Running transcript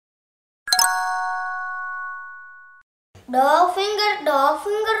Dog finger,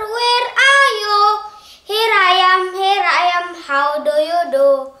 where are you? Here I am, how do you do?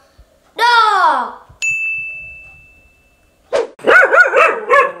 Dog!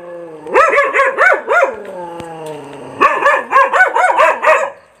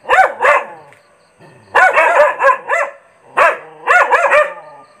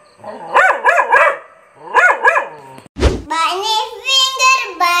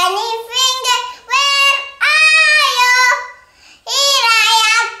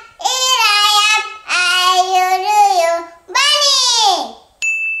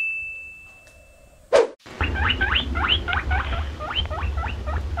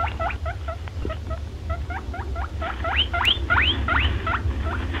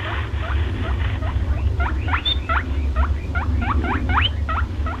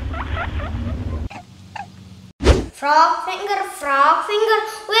 Frog finger,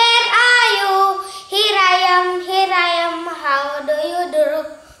 where are you? Here I am, how do you do?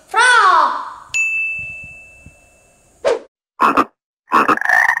 Frog!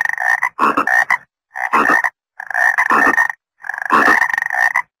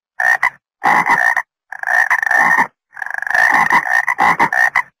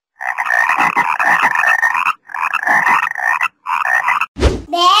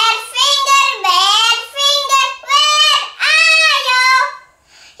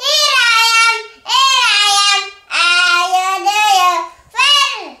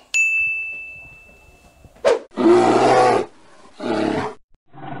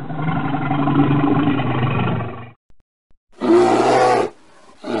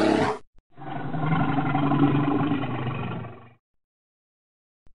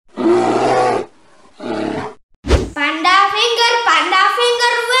 Panda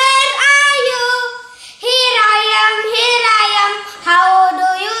finger, where are you? Here I am, how do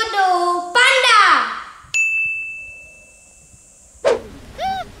you do? Panda!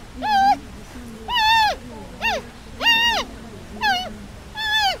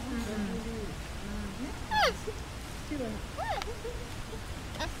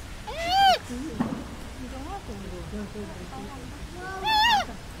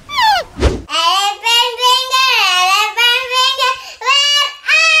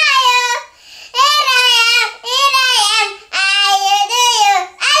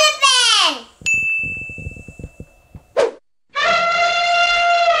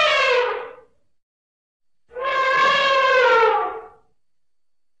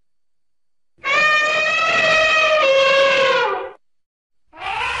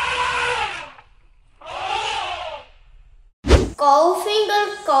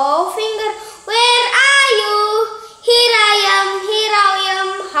 Cow finger, where are you? Here I am,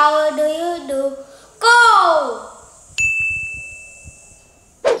 how do you do? Cow!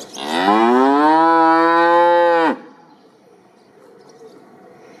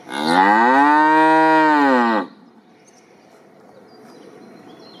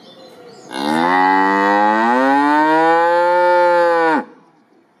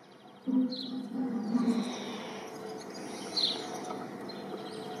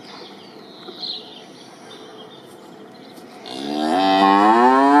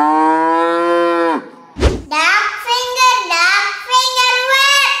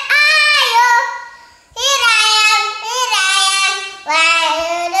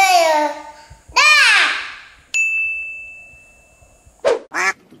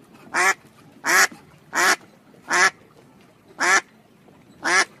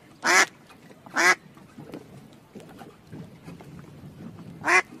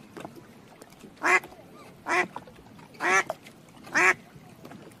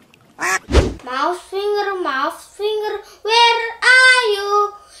 Mouse finger, where are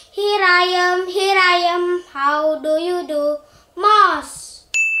you? Here I am, how do you do? Mouse.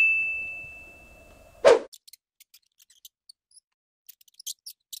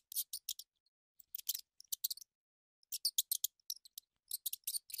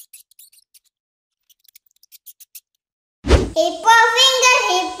 Hippo finger,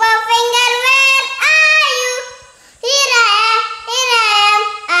 where are you? Here I am,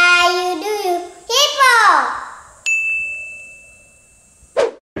 how you do? Hippo.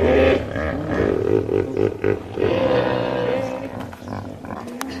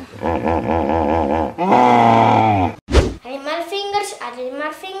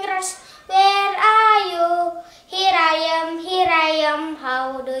 Animal fingers, where are you? Here I am,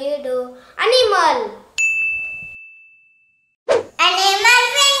 how do you do? Animal.